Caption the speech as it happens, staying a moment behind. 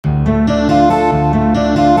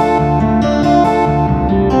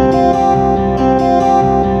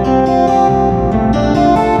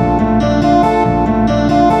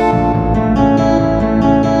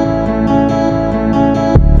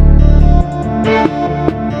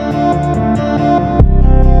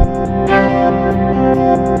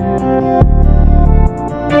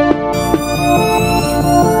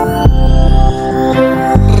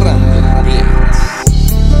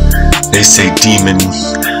They say demon,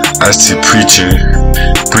 I say preacher.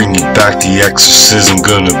 Bring it back, the exorcism.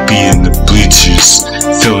 Gonna be in the bleachers,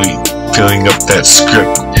 filling up that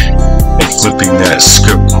script and flipping that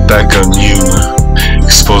script back on you,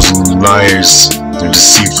 exposing liars, their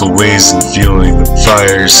deceitful ways and fueling the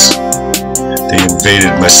fires. They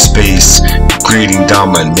invaded my space, grading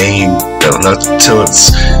down my name, till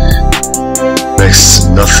it's next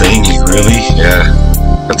to nothing. Really? Yeah,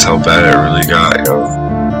 that's how bad it really got, yo.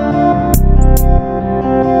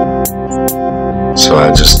 So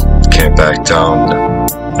I just can't back down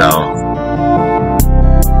now.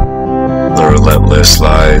 The relentless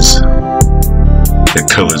lies, they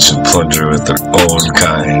pillage and plunder with their own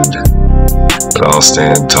kind, but I'll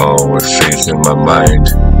stand tall with faith in my mind.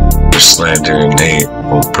 Their slander and hate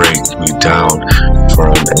will break me down,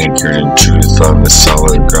 for I'm anchored in truth on the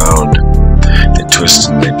solid ground. They twist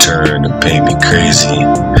and they turn and paint me crazy,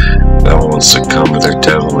 but I won't succumb to their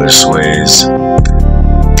devilish ways.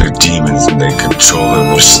 They're demons and they control them,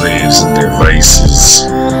 they're slaves and their vices,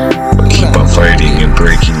 but keep on fighting and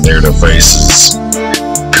breaking their devices.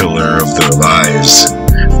 Pillar of their lies,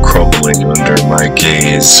 crumbling under my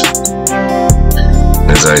gaze,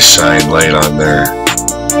 as I shine light on their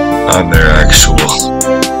actual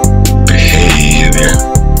behavior,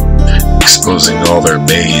 exposing all their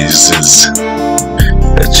mazes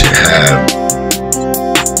that you have,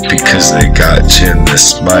 because they got you in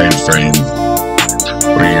this mind frame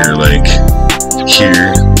where you're like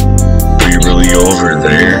here, but you're really over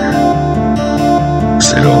there,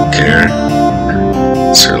 because they don't care.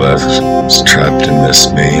 So you're left trapped in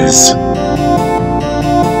this maze,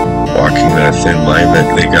 walking that thin line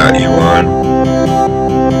that they got you on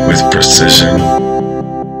with precision.